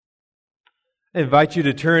I invite you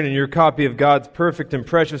to turn in your copy of God's perfect and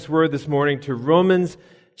precious Word this morning to Romans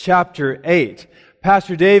chapter 8.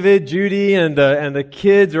 Pastor David, Judy, and the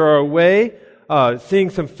kids are away, seeing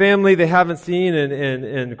some family they haven't seen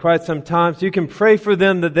in quite some time. So you can pray for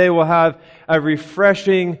them that they will have a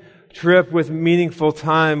refreshing trip with meaningful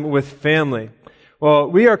time with family. Well,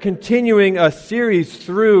 we are continuing a series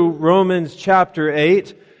through Romans chapter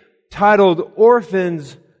 8 titled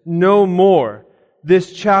Orphans No More.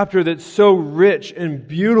 This chapter that's so rich in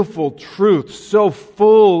beautiful truth, so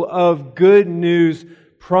full of good news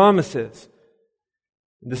promises.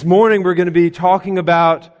 This morning we're going to be talking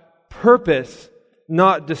about purpose,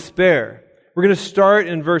 not despair. We're going to start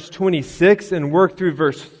in verse 26 and work through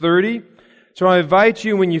verse 30. So I invite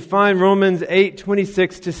you, when you find Romans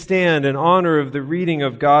 8:26, to stand in honor of the reading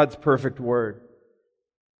of God's perfect Word.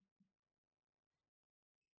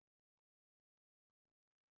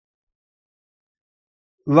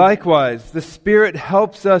 Likewise, the Spirit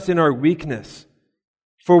helps us in our weakness,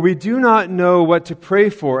 for we do not know what to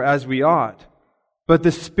pray for as we ought, but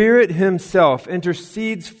the Spirit Himself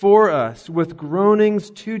intercedes for us with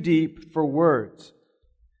groanings too deep for words.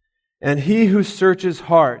 And He who searches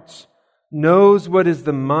hearts knows what is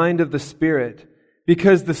the mind of the Spirit,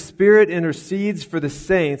 because the Spirit intercedes for the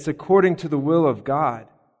saints according to the will of God.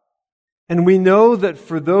 And we know that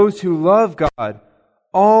for those who love God,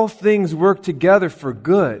 all things work together for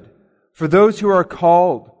good, for those who are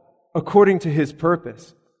called according to His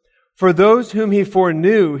purpose. For those whom He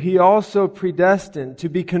foreknew, He also predestined to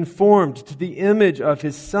be conformed to the image of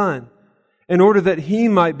His Son, in order that He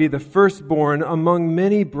might be the firstborn among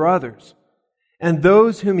many brothers. And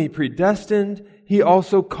those whom He predestined, He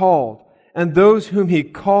also called. And those whom He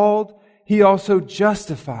called, He also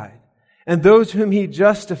justified. And those whom He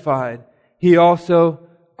justified, He also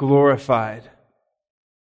glorified.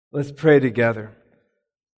 Let's pray together.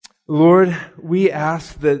 Lord, we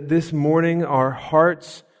ask that this morning our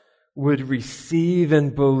hearts would receive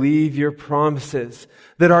and believe Your promises,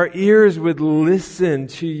 that our ears would listen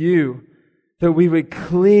to You, that we would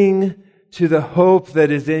cling to the hope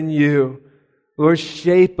that is in You. Lord,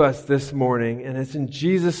 shape us this morning, and it's in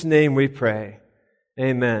Jesus' name we pray.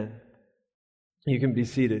 Amen. You can be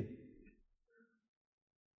seated.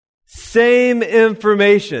 Same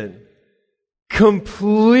information.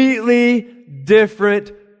 Completely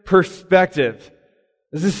different perspective.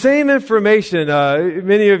 It's the same information.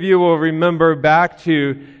 Many of you will remember back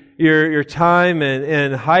to your time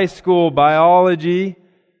in high school biology,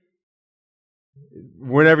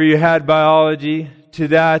 whenever you had biology, to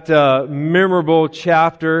that memorable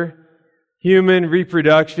chapter, human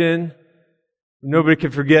reproduction. Nobody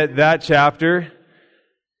can forget that chapter.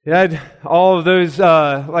 It had all of those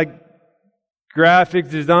graphic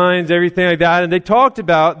designs, everything like that. And they talked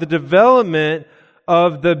about the development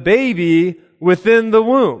of the baby within the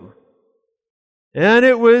womb. And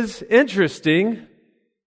it was interesting,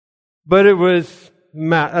 but it was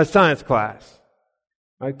a science class.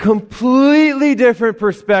 A completely different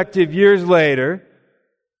perspective years later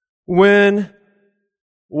when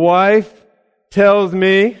wife tells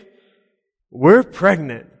me, we're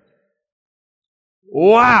pregnant.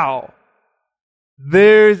 Wow!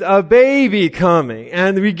 There's a baby coming.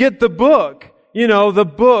 And we get the book,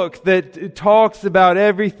 the book that talks about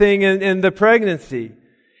everything in the pregnancy.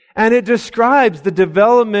 And it describes the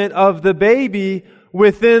development of the baby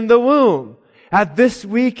within the womb. At this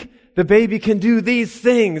week, the baby can do these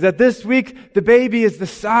things. At this week, the baby is the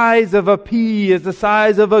size of a pea, is the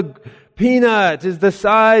size of a peanut, is the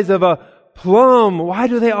size of a plum. Why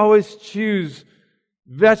do they always choose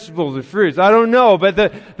vegetables or fruits? I don't know, but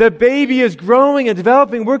the baby is growing and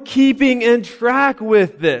developing. We're keeping in track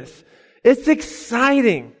with this. It's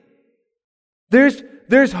exciting. There's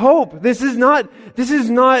hope. This is not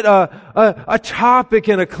a topic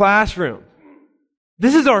in a classroom.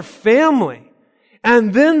 This is our family.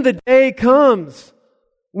 And then the day comes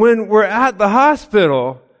when we're at the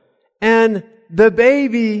hospital and the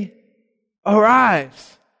baby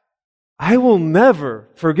arrives. I will never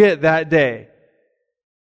forget that day.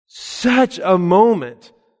 Such a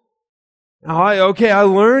moment. Now, I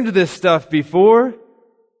learned this stuff before.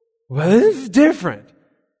 Well, this is different.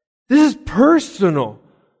 This is personal.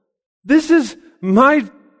 This is my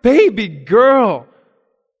baby girl.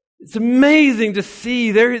 It's amazing to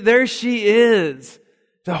see. There she is.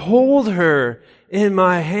 To hold her in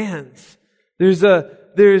my hands.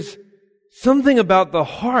 There's something about the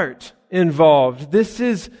heart involved. This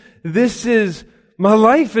is, my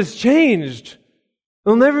life has changed.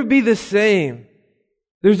 It'll never be the same.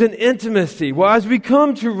 There's an intimacy. Well, as we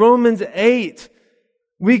come to Romans 8,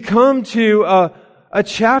 we come to a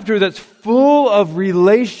chapter that's full of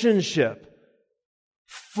relationship.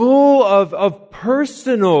 full of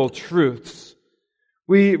personal truths.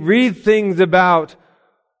 We read things about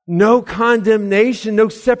no condemnation, no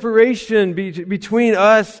separation between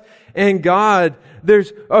us and God.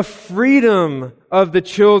 There's a freedom of the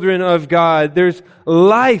children of God. There's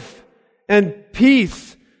life and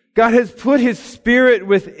peace. God has put His Spirit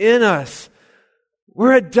within us.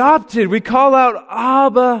 We're adopted. We call out,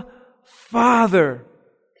 Abba, Father.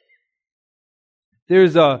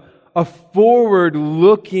 There's a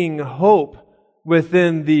forward-looking hope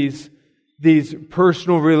within these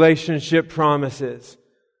personal relationship promises.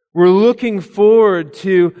 We're looking forward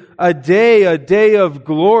to a day of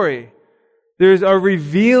glory. There's a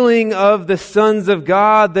revealing of the sons of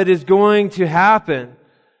God that is going to happen.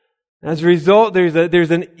 As a result,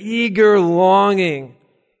 there's an eager longing,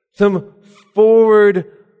 some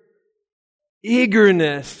forward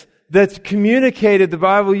eagerness that's communicated. The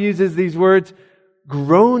Bible uses these words,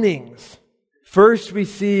 groanings. First, we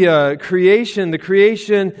see creation. The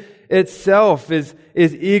creation itself is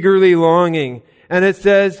eagerly longing. And it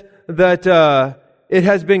says that it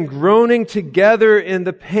has been groaning together in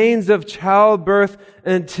the pains of childbirth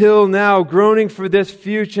until now, groaning for this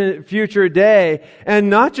future day. And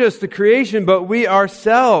not just the creation, but we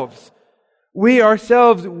ourselves. We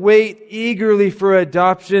ourselves wait eagerly for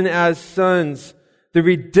adoption as sons, the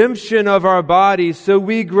redemption of our bodies, so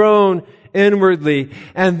we groan inwardly.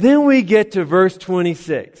 And then we get to verse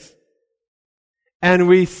 26. And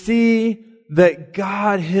we see that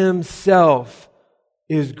God Himself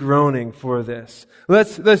is groaning for this.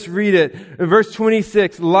 Let's read it. In verse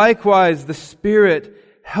 26, likewise, the Spirit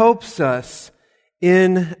helps us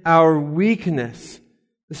in our weakness.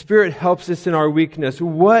 The Spirit helps us in our weakness.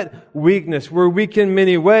 What weakness? We're weak in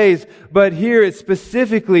many ways, but here it's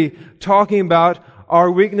specifically talking about our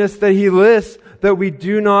weakness that He lists, that we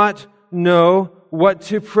do not know what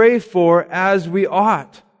to pray for as we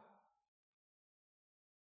ought.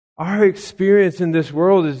 Our experience in this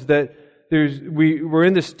world is that we're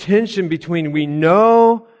in this tension between we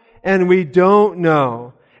know and we don't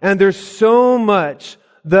know. And there's so much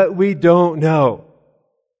that we don't know.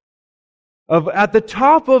 At the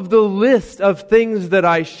top of the list of things that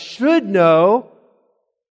I should know,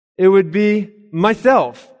 it would be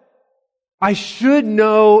myself. I should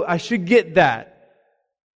know, I should get that.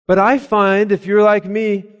 But I find, if you're like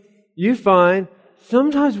me, you find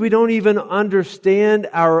sometimes we don't even understand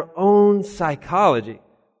our own psychology.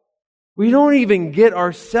 We don't even get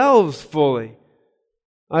ourselves fully.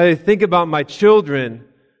 I think about my children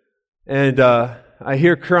and I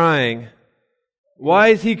hear crying. Why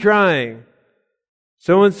is he crying?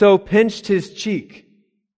 So-and-so pinched his cheek.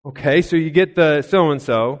 Okay, so you get the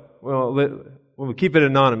so-and-so. Well, we'll keep it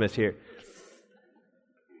anonymous here.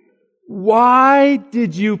 Why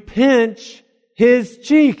did you pinch his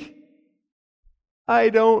cheek? I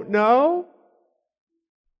don't know.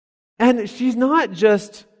 And she's not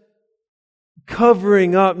just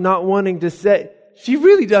covering up, not wanting to say. She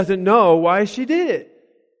really doesn't know why she did it.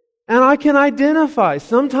 And I can identify.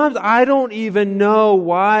 Sometimes I don't even know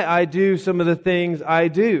why I do some of the things I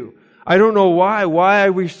do. I don't know why I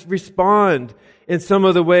respond in some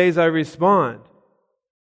of the ways I respond.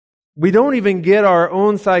 We don't even get our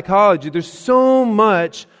own psychology. There's so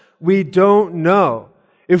much we don't know.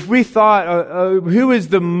 If we thought, who is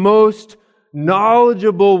the most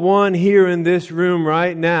knowledgeable one here in this room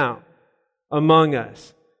right now among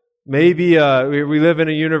us? Maybe we live in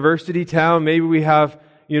a university town. Maybe we have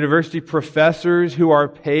university professors who are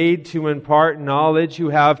paid to impart knowledge, who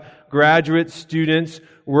have graduate students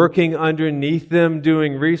working underneath them,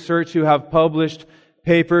 doing research, who have published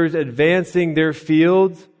papers advancing their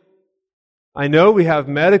fields. I know we have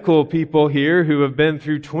medical people here who have been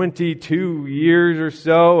through 22 years or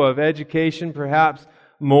so of education, perhaps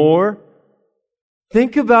more.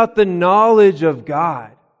 Think about the knowledge of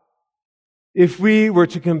God. If we were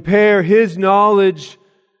to compare His knowledge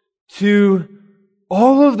to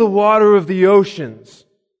all of the water of the oceans,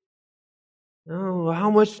 how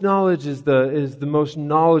much knowledge is the most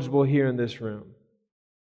knowledgeable here in this room?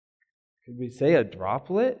 Could we say a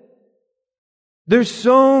droplet? There's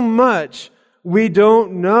so much we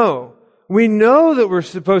don't know. We know that we're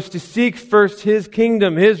supposed to seek first His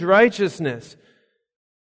kingdom, His righteousness.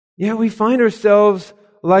 Yet we find ourselves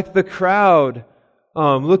like the crowd,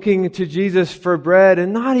 looking to Jesus for bread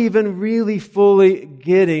and not even really fully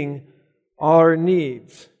getting our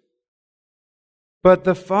needs. But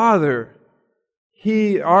the Father,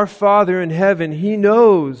 our Father in heaven, He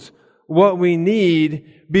knows what we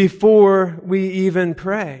need before we even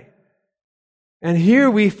pray. And here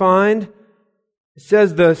we find, it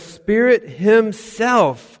says, the Spirit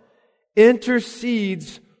Himself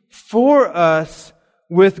intercedes for us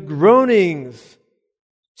with groanings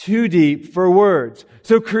too deep for words.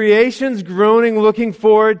 So creation's groaning, looking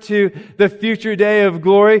forward to the future day of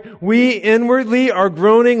glory. We inwardly are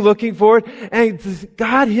groaning, looking forward. And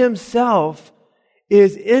God Himself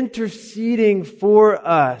is interceding for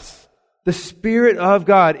us. The Spirit of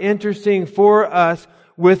God interceding for us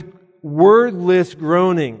with wordless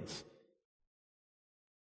groanings.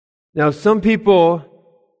 Now, some people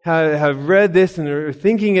have read this and are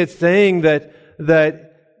thinking it's saying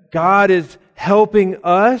that God is helping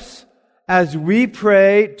us as we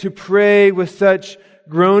pray to pray with such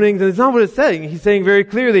groanings. And it's not what it's saying. He's saying very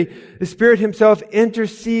clearly, the Spirit Himself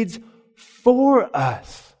intercedes for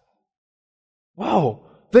us. Whoa.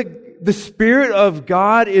 The Spirit of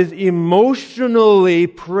God is emotionally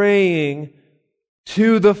praying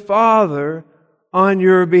to the Father on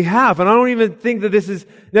your behalf. And I don't even think that this is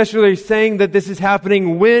necessarily saying that this is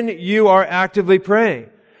happening when you are actively praying.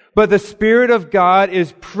 But the Spirit of God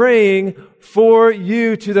is praying for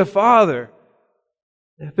you to the Father.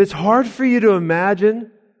 If it's hard for you to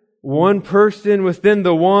imagine one person within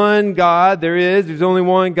the one God there's only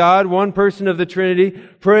one God, one person of the Trinity,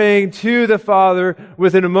 praying to the Father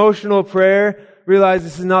with an emotional prayer, realize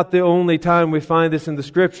this is not the only time we find this in the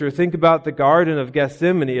Scripture. Think about the Garden of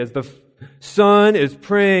Gethsemane as the Son is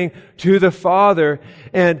praying to the Father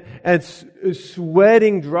and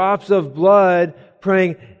sweating drops of blood,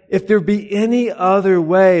 praying, if there be any other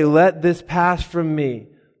way, let this pass from me.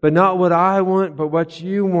 But not what I want, but what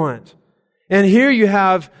you want. And here you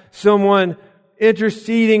have someone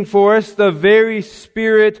interceding for us, the very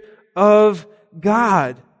Spirit of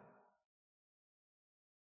God.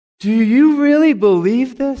 Do you really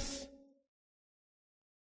believe this?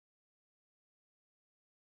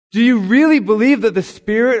 Do you really believe that the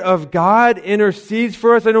Spirit of God intercedes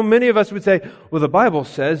for us? I know many of us would say, well, the Bible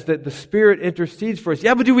says that the Spirit intercedes for us.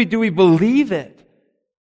 Yeah, but do we believe it?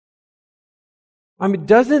 I mean,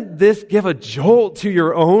 doesn't this give a jolt to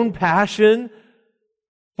your own passion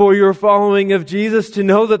for your following of Jesus to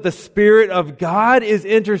know that the Spirit of God is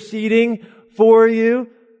interceding for you?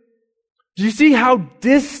 Do you see how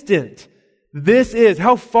distant this is?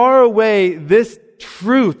 How far away this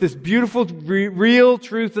truth, this beautiful, real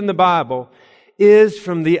truth in the Bible is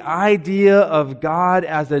from the idea of God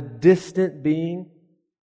as a distant being?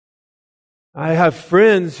 I have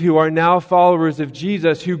friends who are now followers of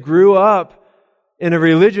Jesus who grew up in a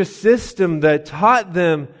religious system that taught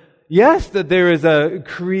them, yes, that there is a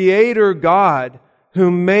creator God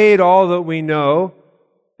who made all that we know,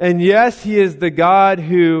 and yes, He is the God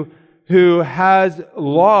who has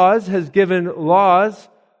laws, has given laws,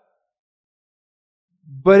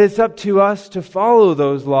 but it's up to us to follow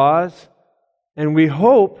those laws, and we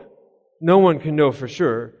hope, no one can know for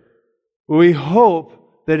sure, we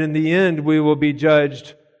hope that in the end we will be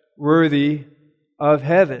judged worthy of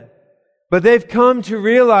heaven. But they've come to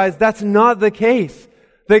realize that's not the case.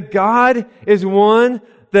 That God is one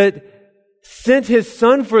that sent His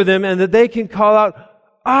Son for them and that they can call out,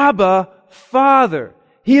 Abba, Father.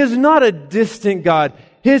 He is not a distant God.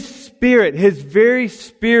 His Spirit, His very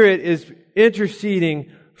Spirit is interceding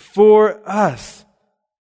for us.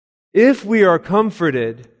 If we are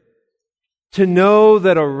comforted to know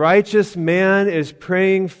that a righteous man is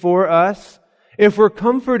praying for us, if we're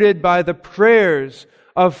comforted by the prayers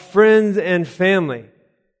of friends and family,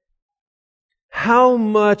 how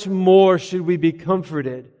much more should we be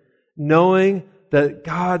comforted knowing that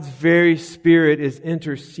God's very Spirit is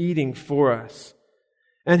interceding for us?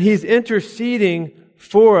 And He's interceding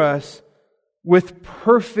for us with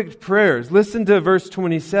perfect prayers. Listen to verse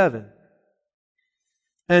 27.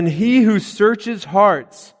 And He who searches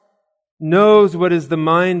hearts knows what is the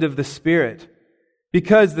mind of the Spirit,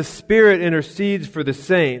 because the Spirit intercedes for the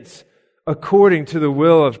saints according to the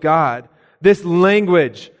will of God. This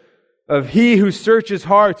language of He who searches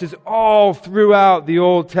hearts is all throughout the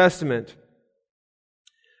Old Testament.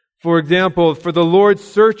 For example, for the Lord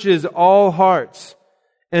searches all hearts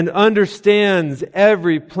and understands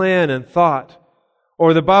every plan and thought.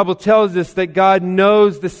 Or the Bible tells us that God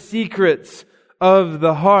knows the secrets of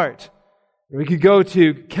the heart. We could go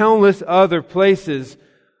to countless other places,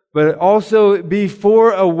 but also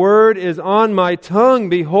before a word is on my tongue,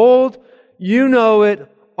 behold, you know it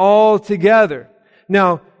altogether.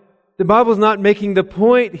 Now, the Bible's not making the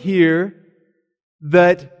point here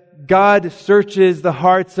that God searches the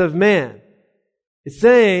hearts of man. It's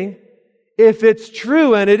saying, if it's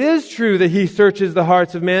true, and it is true that He searches the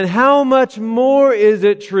hearts of man, how much more is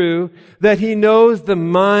it true that He knows the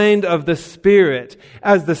mind of the Spirit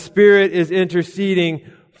as the Spirit is interceding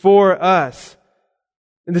for us?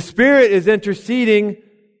 And the Spirit is interceding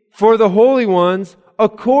for the holy ones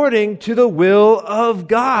according to the will of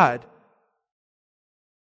God.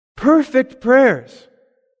 Perfect prayers.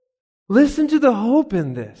 Listen to the hope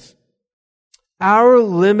in this. Our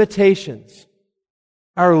limitations,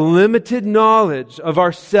 our limited knowledge of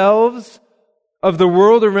ourselves, of the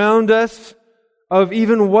world around us, of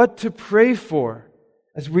even what to pray for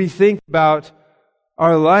as we think about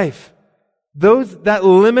our life. That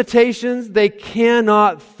limitations, they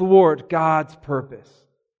cannot thwart God's purpose.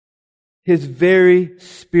 His very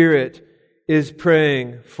Spirit is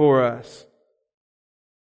praying for us.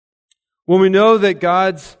 When we know that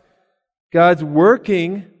God's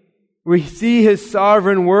working, we see His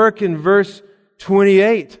sovereign work in verse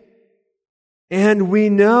 28. And we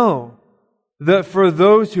know that for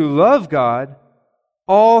those who love God,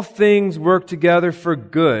 all things work together for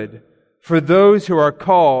good, for those who are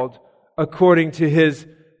called according to His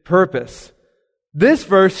purpose. This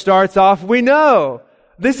verse starts off, we know.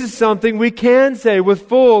 This is something we can say with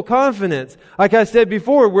full confidence. Like I said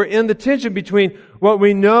before, we're in the tension between what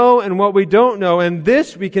we know and what we don't know. And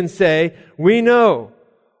this we can say, we know.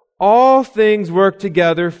 All things work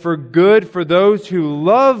together for good for those who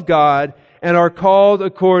love God and are called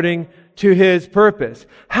according to His purpose.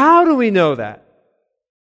 How do we know that?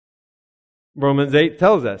 Romans 8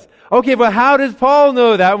 tells us. Okay, but how does Paul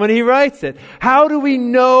know that when he writes it? How do we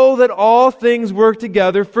know that all things work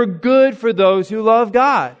together for good for those who love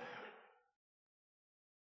God?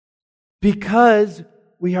 Because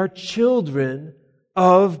we are children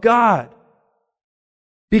of God.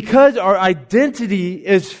 Because our identity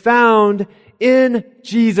is found in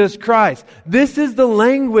Jesus Christ. This is the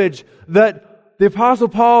language that the Apostle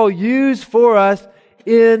Paul used for us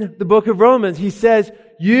in the book of Romans. He says,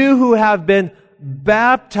 you who have been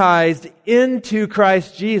baptized into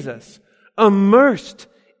Christ Jesus, immersed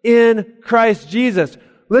in Christ Jesus.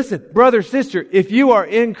 Listen, brother, sister, if you are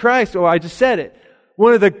in Christ, I just said it.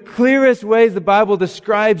 One of the clearest ways the Bible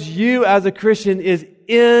describes you as a Christian is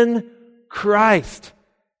in Christ.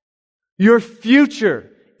 Your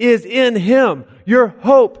future is in Him. Your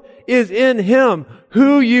hope is in Him.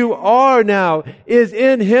 Who you are now is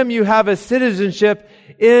in Him. You have a citizenship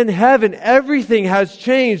in heaven. Everything has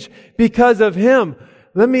changed because of Him.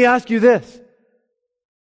 Let me ask you this.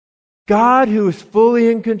 God, who is fully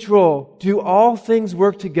in control, do all things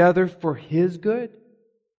work together for His good?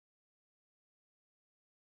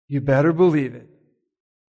 You better believe it.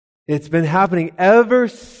 It's been happening ever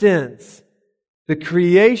since the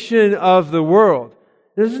creation of the world.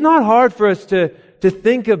 This is not hard for us to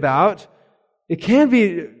think about. It can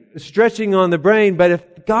be stretching on the brain, but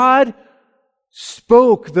if God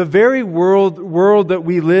spoke the very world that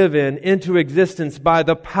we live in into existence by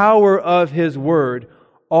the power of His Word,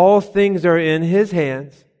 all things are in His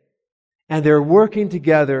hands, and they're working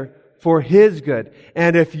together for His good.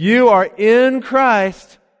 And if you are in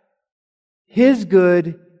Christ, His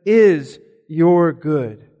good is your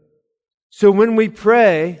good. So when we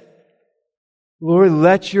pray, Lord,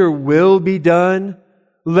 let your will be done,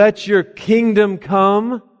 let your kingdom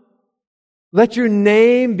come, let your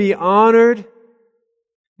name be honored,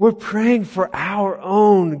 we're praying for our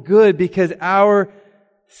own good because our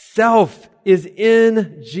self is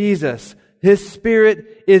in Jesus. His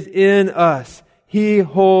Spirit is in us. He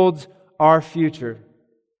holds our future.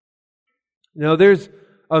 Now, there's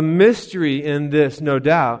a mystery in this, no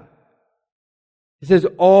doubt. It says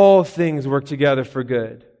all things work together for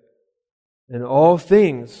good. And all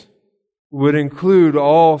things would include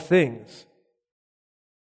all things.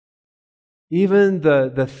 Even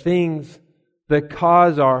the things that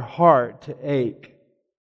cause our heart to ache.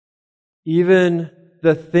 Even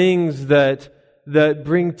the things that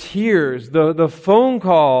bring tears. The phone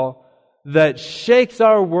call that shakes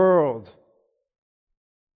our world.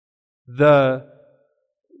 The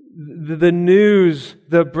news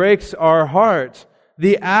that breaks our heart.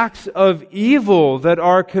 The acts of evil that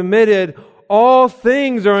are committed. All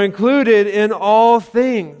things are included in all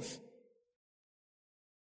things.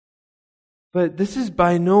 But this is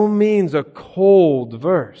by no means a cold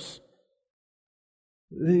verse.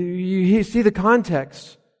 You see the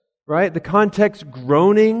context, right? The context,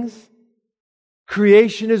 groanings.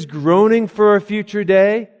 Creation is groaning for a future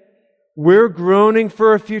day. We're groaning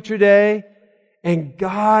for a future day. And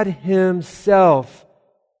God Himself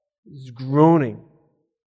is groaning.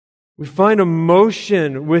 We find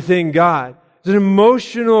emotion within God. It's an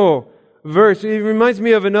emotional verse. It reminds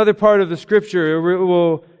me of another part of the Scripture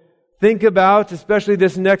we'll think about, especially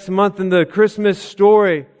this next month in the Christmas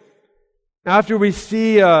story. After we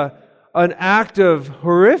see an act of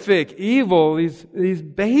horrific evil, these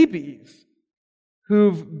babies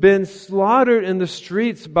who've been slaughtered in the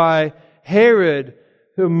streets by Herod,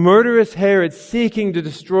 murderous Herod seeking to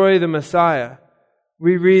destroy the Messiah,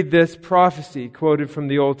 we read this prophecy quoted from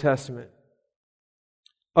the Old Testament.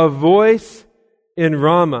 A voice in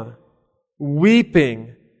Ramah,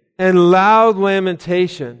 weeping and loud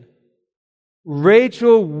lamentation.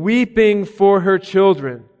 Rachel weeping for her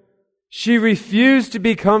children. She refused to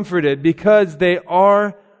be comforted because they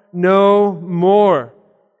are no more.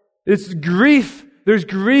 It's grief. There's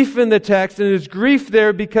grief in the text, and there's grief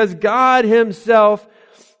there because God Himself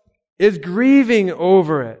is grieving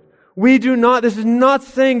over it. This is not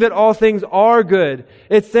saying that all things are good.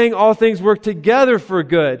 It's saying all things work together for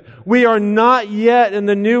good. We are not yet in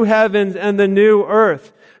the new heavens and the new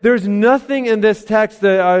earth. There's nothing in this text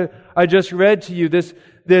that I just read to you, this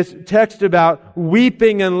text about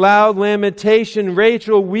weeping and loud lamentation,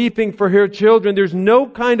 Rachel weeping for her children. There's no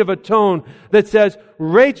kind of a tone that says,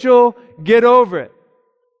 Rachel, get over it.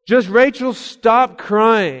 Just Rachel, stop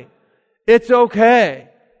crying. It's okay.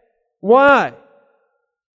 Why?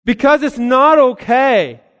 Because it's not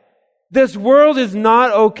okay. This world is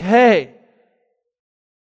not okay.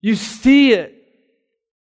 You see it.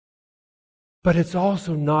 But it's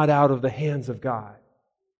also not out of the hands of God.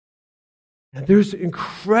 And there's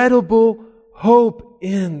incredible hope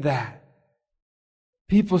in that.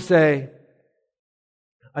 People say,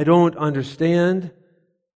 I don't understand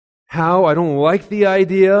how, I don't like the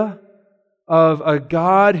idea of a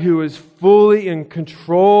God who is fully in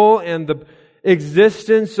control and the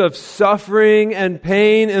existence of suffering and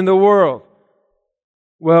pain in the world.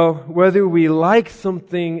 Well, whether we like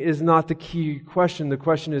something is not the key question. The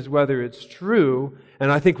question is whether it's true.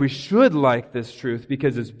 And I think we should like this truth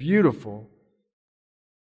because it's beautiful,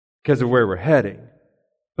 because of where we're heading.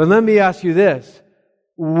 But let me ask you this.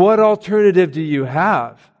 What alternative do you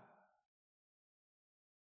have?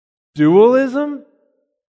 Dualism?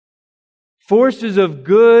 Forces of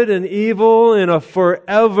good and evil in a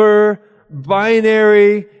forever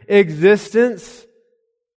binary existence?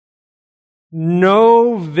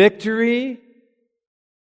 No victory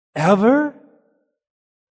ever?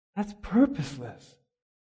 That's purposeless.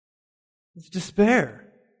 It's despair.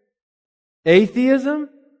 Atheism?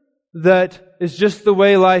 That is just the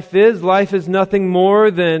way life is. Life is nothing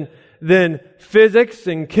more than physics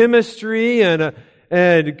and chemistry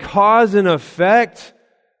and cause and effect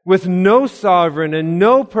with no sovereign and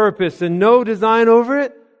no purpose and no design over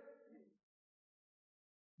it.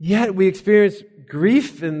 Yet we experience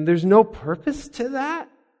grief and there's no purpose to that.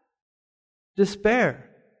 Despair.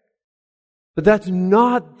 But that's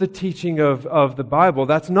not the teaching of the Bible.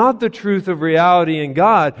 That's not the truth of reality in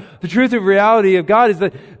God. The truth of reality of God is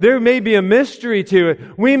that there may be a mystery to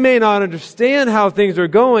it. We may not understand how things are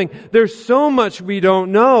going. There's so much we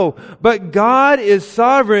don't know. But God is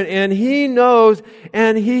sovereign and He knows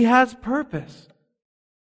and He has purpose.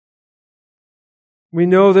 We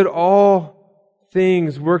know that all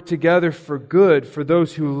things work together for good for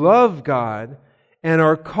those who love God and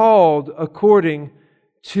are called according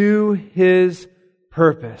to His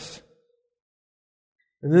purpose.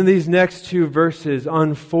 And then these next two verses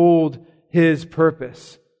unfold His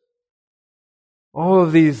purpose. All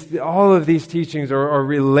of these teachings are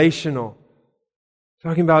relational.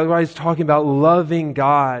 He's talking about loving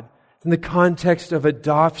God in the context of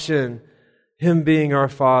adoption, Him being our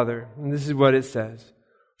Father. And this is what it says.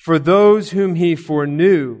 For those whom He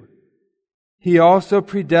foreknew, He also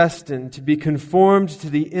predestined to be conformed to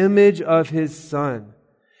the image of His Son,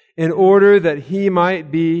 in order that He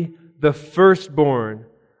might be the firstborn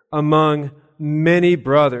among many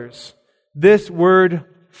brothers. This word,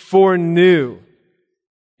 foreknew,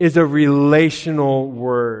 is a relational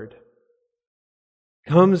word.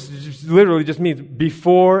 Literally just means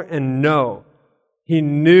before and know. He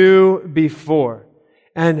knew before.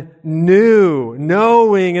 And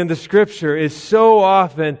knowing in the Scripture is so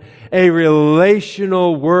often a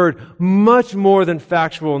relational word, much more than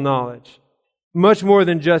factual knowledge. Much more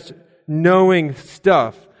than just knowing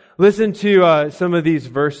stuff. Listen to some of these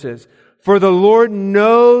verses. For the Lord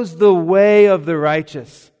knows the way of the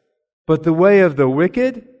righteous, but the way of the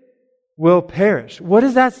wicked will perish. What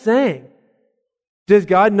is that saying? Does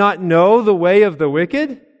God not know the way of the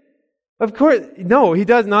wicked? Of course, no, He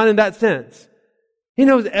does not in that sense. He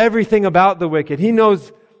knows everything about the wicked. He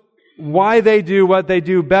knows why they do what they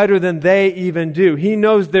do better than they even do. He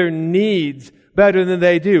knows their needs better than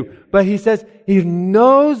they do. But He says He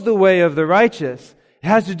knows the way of the righteous. It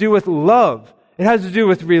has to do with love. It has to do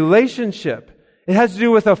with relationship. It has to do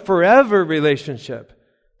with a forever relationship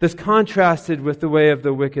that's contrasted with the way of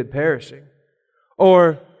the wicked perishing.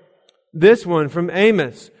 Or this one from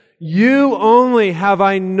Amos. You only have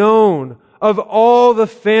I known of all the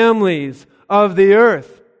families of the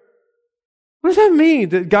earth. What does that mean?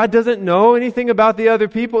 That God doesn't know anything about the other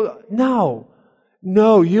people? No.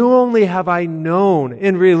 No, you only have I known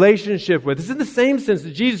in relationship with. This is the same sense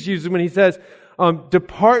that Jesus uses when he says,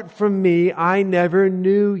 depart from me, I never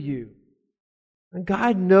knew you. And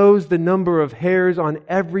God knows the number of hairs on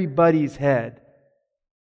everybody's head.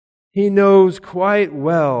 He knows quite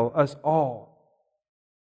well us all.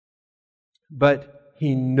 But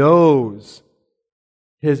He knows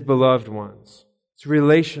His beloved ones. It's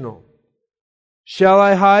relational. Shall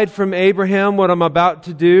I hide from Abraham what I'm about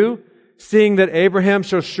to do, seeing that Abraham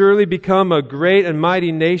shall surely become a great and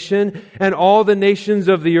mighty nation, and all the nations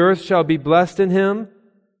of the earth shall be blessed in him?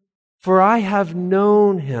 For I have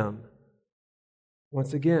known him.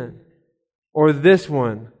 Once again. Or this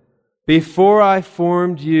one. Before I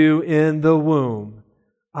formed you in the womb,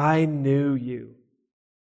 I knew you.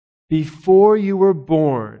 Before you were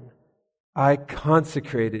born, I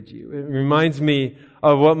consecrated you. It reminds me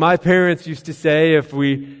of what my parents used to say if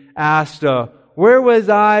we asked, where was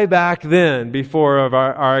I back then before of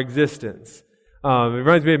our existence? It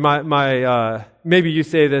reminds me of my maybe you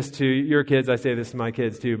say this to your kids, I say this to my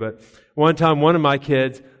kids too, but one time one of my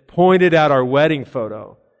kids pointed out our wedding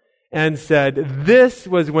photo and said, this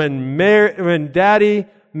was when Daddy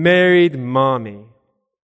married Mommy.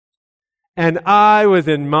 And I was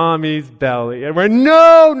in Mommy's belly. And we're,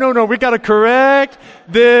 no, we got to correct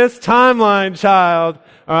this timeline, child.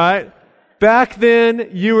 All right? Back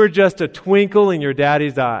then, you were just a twinkle in your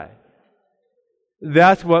daddy's eye.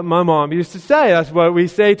 That's what my mom used to say. That's what we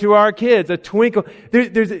say to our kids, a twinkle.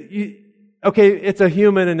 Okay, it's a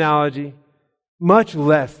human analogy, much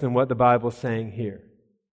less than what the Bible's saying here.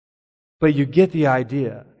 But you get the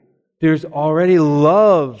idea. There's already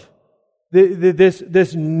love.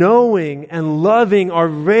 This knowing and loving are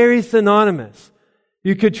very synonymous.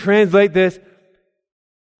 You could translate this,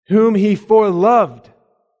 whom He foreloved.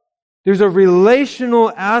 There's a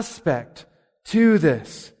relational aspect to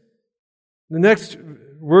this. The next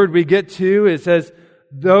word we get to, it says,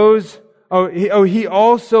 He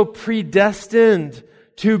also predestined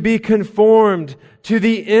to be conformed to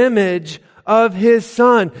the image of His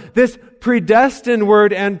Son. This predestined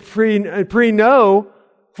word and pre-know,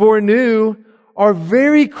 foreknew, are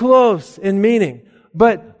very close in meaning.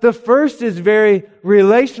 But the first is very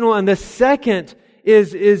relational and the second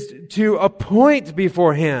is to appoint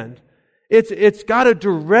beforehand. It's got a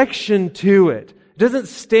direction to it. It doesn't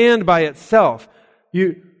stand by itself.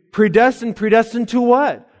 You predestined to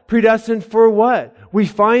what? Predestined for what? We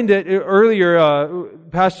find it earlier,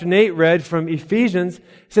 Pastor Nate read from Ephesians, it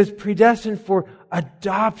says predestined for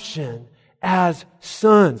adoption as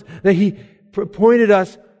sons. That He appointed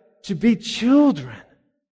us to be children.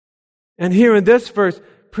 And here in this verse,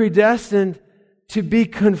 predestined to be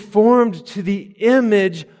conformed to the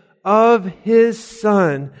image of His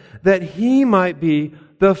Son, that He might be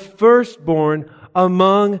the firstborn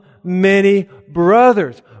among many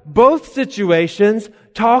brothers. Both situations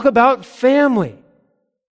talk about family.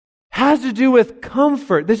 Has to do with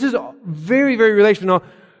comfort. This is very, very relational.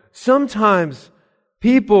 Sometimes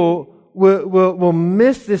people will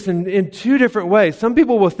miss this in two different ways. Some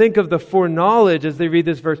people will think of the foreknowledge as they read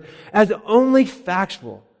this verse as only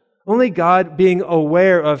factual. Only God being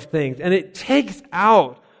aware of things. And it takes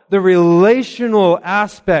out the relational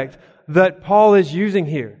aspect that Paul is using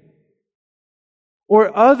here.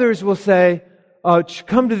 Or others will say,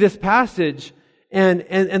 come to this passage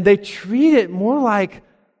and they treat it more like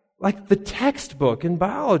the textbook in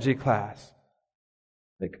biology class.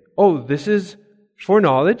 Like, this is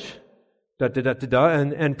foreknowledge,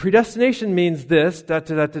 and predestination means this,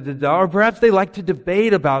 or perhaps they like to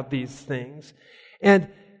debate about these things. And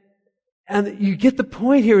you get the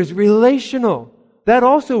point here is relational. That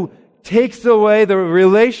also takes away the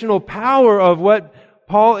relational power of what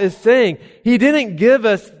Paul is saying. He didn't give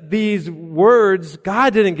us these words,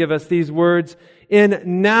 God didn't give us these words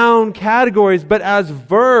in noun categories, but as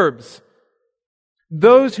verbs.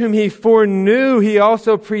 Those whom He foreknew, He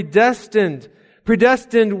also predestined.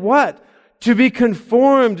 Predestined what? To be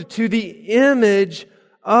conformed to the image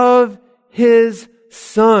of His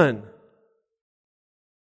Son.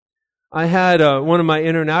 I had one of my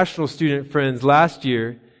international student friends last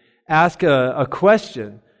year ask a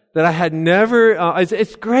question that I had never...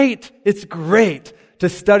 It's great to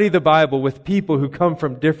study the Bible with people who come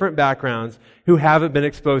from different backgrounds who haven't been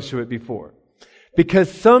exposed to it before.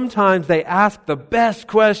 Because sometimes they ask the best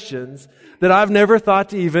questions that I've never thought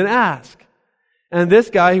to even ask. And this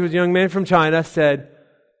guy, he was a young man from China, said,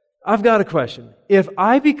 I've got a question. If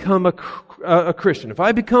I become a Christian, if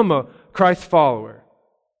I become a Christ follower,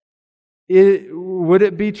 would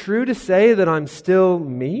it be true to say that I'm still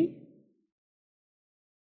me?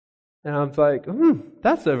 And I'm like,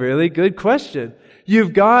 that's a really good question.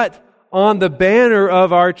 You've got on the banner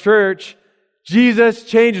of our church, Jesus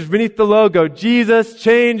changes, beneath the logo, Jesus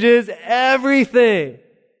changes everything.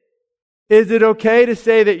 Is it okay to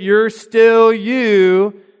say that you're still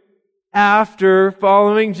you after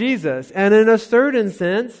following Jesus? And in a certain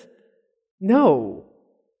sense, no.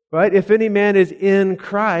 Right? If any man is in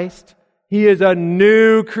Christ, he is a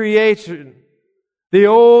new creation. The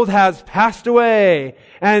old has passed away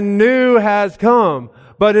and new has come.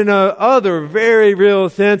 But in a other very real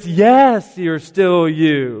sense, yes, you're still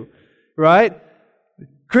you. Right?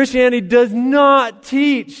 Christianity does not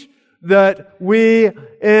teach that we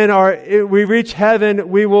reach heaven,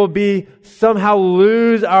 we will be somehow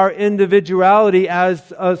lose our individuality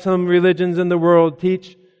as some religions in the world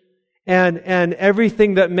teach. And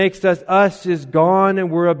everything that makes us is gone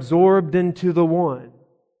and we're absorbed into the one.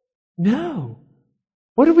 No.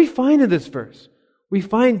 What do we find in this verse? We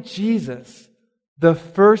find Jesus, the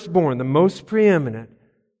firstborn, the most preeminent,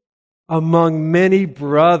 among many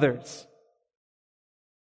brothers.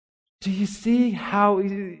 Do you see how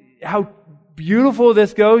beautiful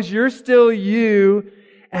this goes? You're still you,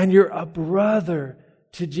 and you're a brother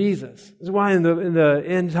to Jesus. This is why in the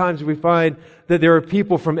end times we find that there are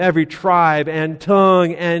people from every tribe and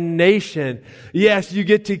tongue and nation. Yes, you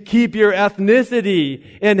get to keep your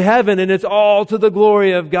ethnicity in heaven, and it's all to the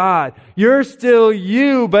glory of God. You're still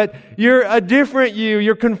you, but you're a different you.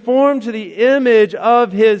 You're conformed to the image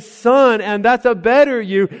of His Son, and that's a better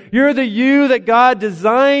you. You're the you that God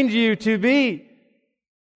designed you to be.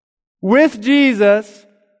 With Jesus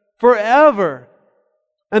forever.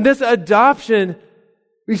 And this adoption,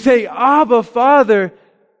 we say, Abba, Father,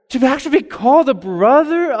 to actually be called a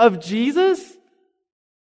brother of Jesus?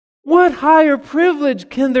 What higher privilege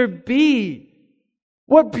can there be?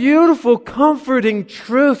 What beautiful, comforting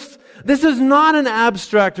truths. This is not an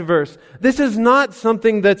abstract verse. This is not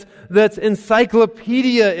something that's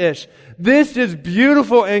encyclopedia-ish. This is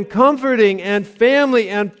beautiful and comforting and family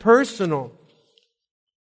and personal.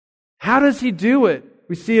 How does He do it?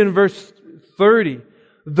 We see in verse 30.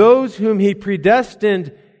 Those whom He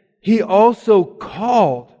predestined, He also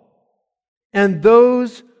called. And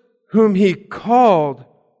those whom He called,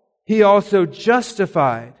 He also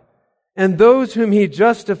justified. And those whom He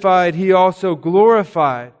justified, He also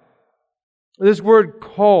glorified. This word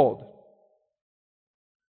called,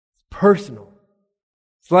 it's personal.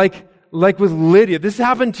 It's like with Lydia. This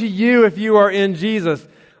happened to you if you are in Jesus.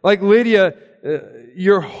 Like Lydia,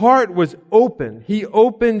 your heart was open. He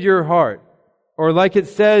opened your heart. Or like it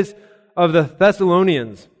says of the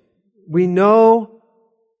Thessalonians, we know,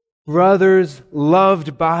 brothers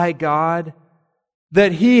loved by God,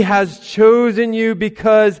 that He has chosen you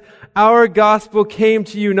because our gospel came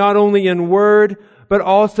to you not only in word, but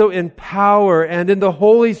also in power and in the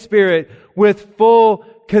Holy Spirit with full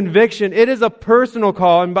conviction. It is a personal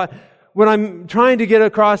call. And what I'm trying to get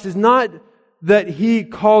across is not that He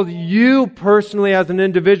called you personally as an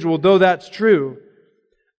individual, though that's true,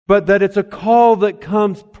 but that it's a call that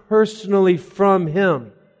comes personally from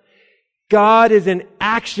Him. God is in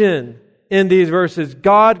action in these verses.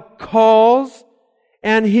 God calls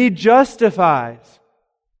and He justifies.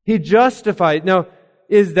 He justifies. Now,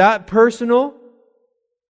 is that personal?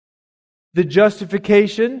 The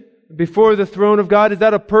justification before the throne of God, is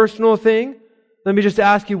that a personal thing? Let me just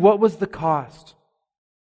ask you, what was the cost?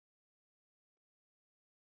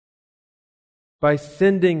 By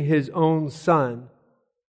sending His own Son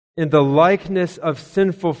in the likeness of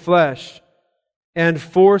sinful flesh, and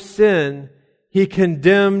for sin, He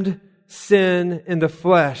condemned sin in the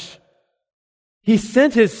flesh. He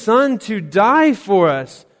sent His Son to die for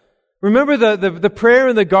us. Remember the prayer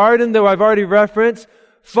in the garden that I've already referenced?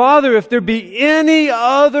 Father, if there be any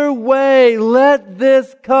other way, let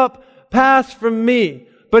this cup pass from me.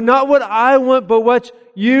 But not what I want, but what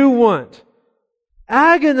You want.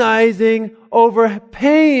 Agonizing over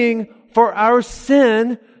paying for our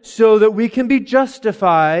sin so that we can be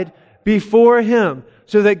justified before Him.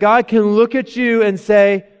 So that God can look at you and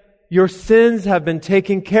say, your sins have been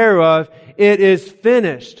taken care of. It is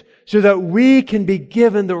finished. So that we can be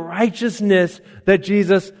given the righteousness that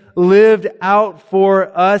Jesus lived out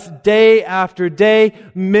for us day after day,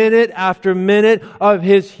 minute after minute of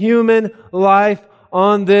His human life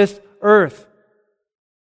on this earth.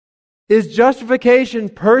 Is justification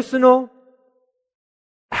personal?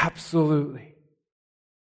 Absolutely.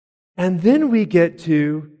 And then we get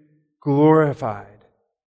to glorified.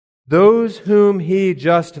 Those whom He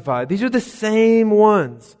justified. These are the same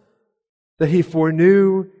ones that He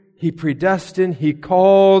foreknew, He predestined, He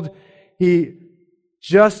called, He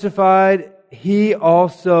justified, He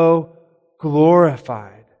also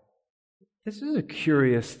glorified. This is a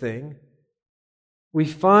curious thing. We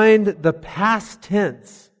find the past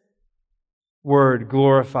tense word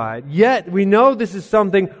glorified. Yet we know this is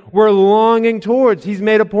something we're longing towards. He's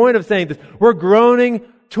made a point of saying this. We're groaning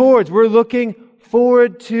towards. We're looking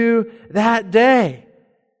forward to that day.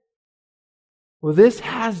 Well, this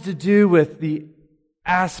has to do with the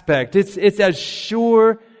aspect. It's as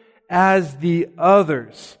sure as the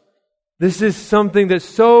others. This is something that's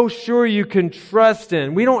so sure you can trust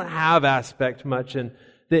in. We don't have aspect much in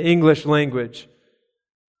the English language.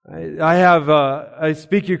 I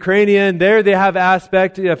speak Ukrainian. There they have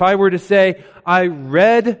aspect. If I were to say, I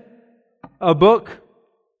read a book,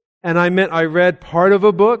 and I meant I read part of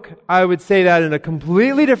a book, I would say that in a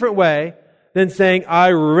completely different way than saying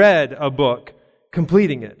I read a book,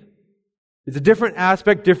 completing it. It's a different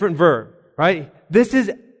aspect, different verb, right?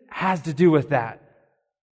 This has to do with that.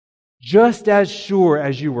 Just as sure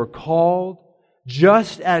as you were called,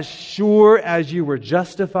 just as sure as you were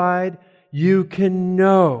justified, you can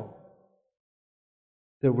know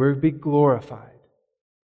that we'll be glorified.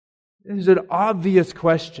 This is an obvious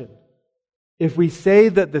question. If we say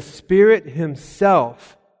that the Spirit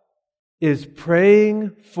Himself is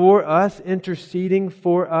praying for us, interceding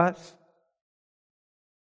for us,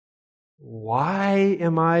 why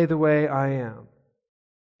am I the way I am?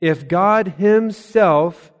 If God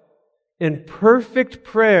Himself in perfect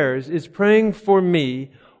prayers is praying for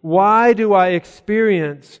me, why do I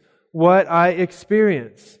experience what I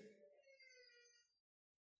experience?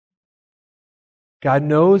 God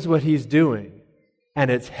knows what He's doing,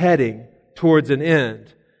 and it's heading towards an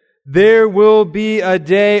end. There will be a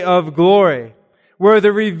day of glory where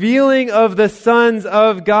the revealing of the sons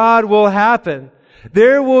of God will happen.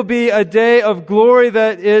 There will be a day of glory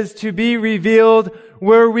that is to be revealed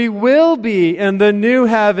where we will be in the new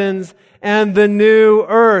heavens and the new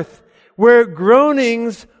earth, where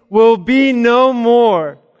groanings will be no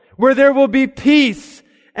more, where there will be peace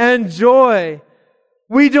and joy.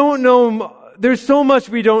 We don't know, there's so much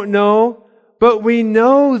we don't know, but we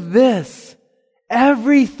know this.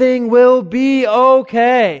 Everything will be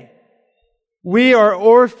okay. We are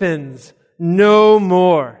orphans no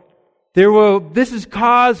more. This is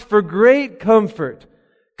cause for great comfort,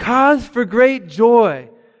 cause for great joy.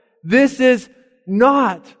 This is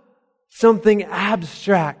not something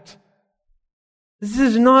abstract. This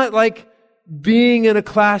is not like being in a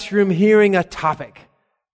classroom hearing a topic.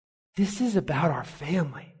 This is about our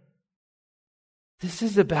family. This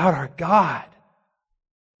is about our God.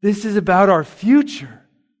 This is about our future.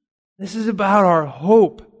 This is about our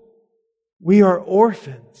hope. We are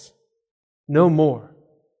orphans no more.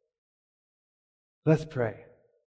 Let's pray.